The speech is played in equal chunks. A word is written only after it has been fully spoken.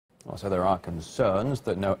Also, there are concerns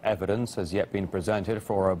that no evidence has yet been presented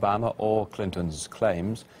for Obama or Clinton's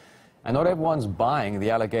claims. And not everyone's buying the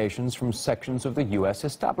allegations from sections of the U.S.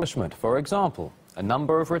 establishment. For example, a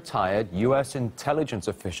number of retired U.S. intelligence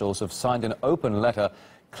officials have signed an open letter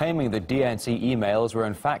claiming the DNC emails were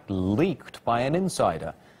in fact leaked by an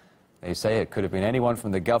insider. They say it could have been anyone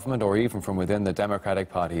from the government or even from within the Democratic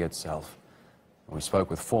Party itself. We spoke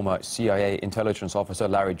with former CIA intelligence officer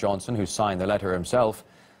Larry Johnson, who signed the letter himself.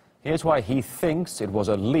 Here's why he thinks it was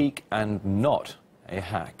a leak and not a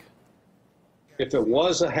hack. If it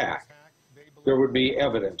was a hack, there would be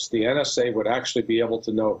evidence. The NSA would actually be able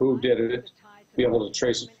to know who did it, be able to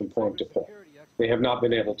trace it from point to point. They have not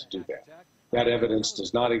been able to do that. That evidence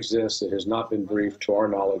does not exist. It has not been briefed, to our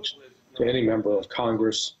knowledge, to any member of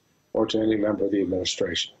Congress or to any member of the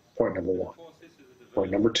administration. Point number one.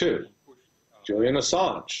 Point number two, Julian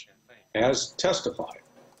Assange has testified,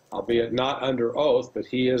 albeit not under oath, but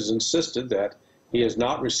he has insisted that he has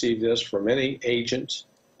not received this from any agent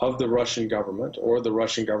of the Russian government or the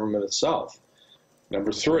Russian government itself.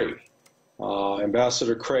 Number three,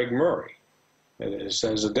 Ambassador Craig Murray has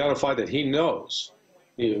identified that he knows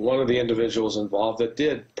one of the individuals involved that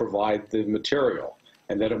did provide the material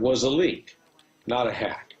and that it was a leak, not a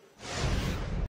hack.